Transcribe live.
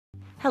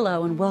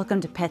Hello and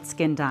welcome to Pet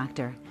Skin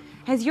Doctor.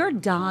 Has your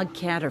dog,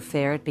 cat, or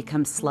ferret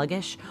become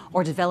sluggish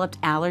or developed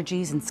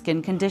allergies and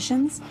skin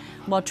conditions?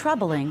 While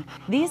troubling,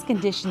 these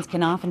conditions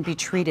can often be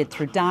treated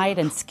through diet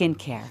and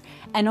skincare,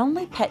 and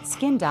only Pet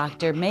Skin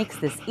Doctor makes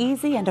this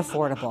easy and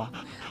affordable.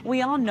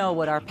 We all know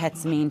what our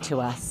pets mean to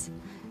us.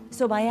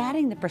 So by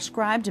adding the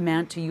prescribed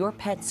amount to your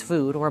pet's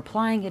food or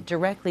applying it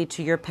directly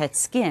to your pet's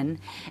skin,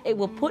 it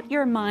will put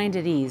your mind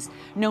at ease,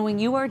 knowing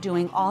you are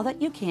doing all that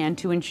you can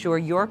to ensure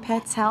your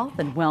pet's health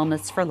and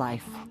wellness for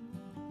life.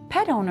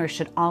 Pet owners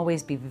should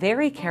always be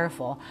very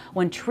careful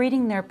when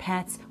treating their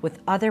pets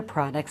with other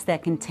products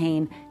that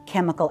contain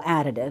chemical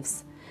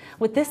additives.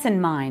 With this in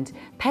mind,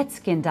 Pet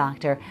Skin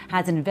Doctor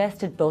has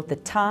invested both the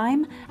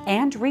time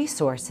and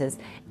resources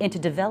into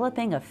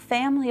developing a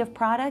family of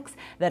products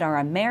that are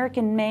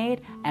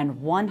American-made and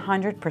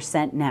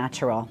 100%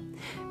 natural.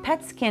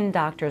 Pet Skin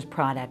Doctor's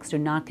products do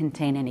not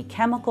contain any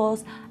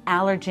chemicals,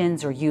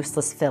 allergens, or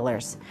useless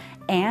fillers.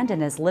 And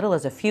in as little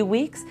as a few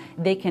weeks,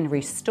 they can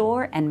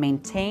restore and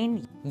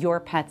maintain your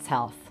pet's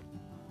health.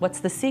 What's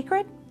the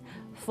secret?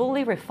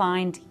 Fully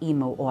refined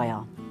emu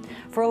oil.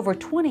 For over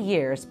 20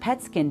 years,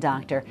 Pet Skin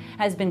Doctor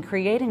has been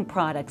creating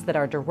products that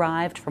are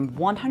derived from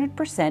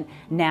 100%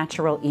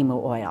 natural emu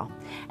oil.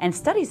 And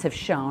studies have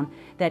shown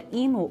that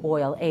emu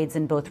oil aids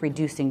in both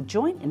reducing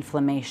joint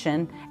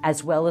inflammation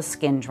as well as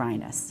skin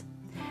dryness.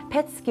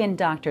 Pet Skin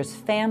Doctor's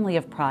family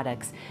of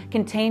products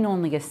contain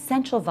only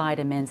essential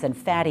vitamins and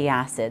fatty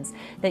acids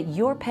that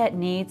your pet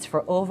needs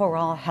for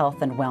overall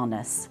health and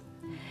wellness.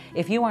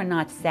 If you are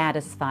not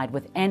satisfied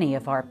with any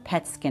of our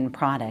pet skin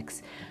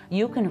products,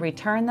 you can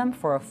return them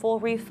for a full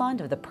refund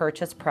of the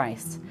purchase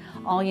price.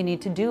 All you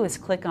need to do is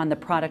click on the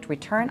product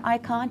return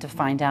icon to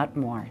find out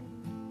more.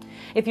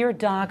 If your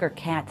dog or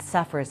cat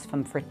suffers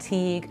from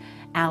fatigue,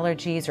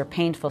 allergies, or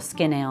painful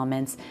skin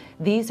ailments,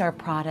 these are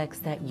products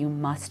that you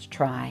must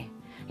try.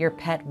 Your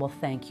pet will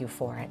thank you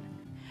for it.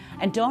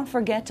 And don't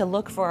forget to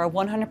look for our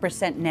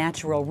 100%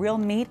 natural real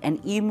meat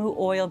and emu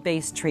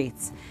oil-based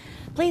treats.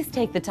 Please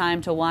take the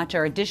time to watch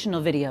our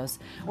additional videos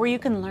where you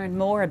can learn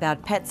more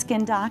about Pet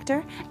Skin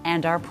Doctor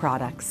and our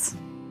products.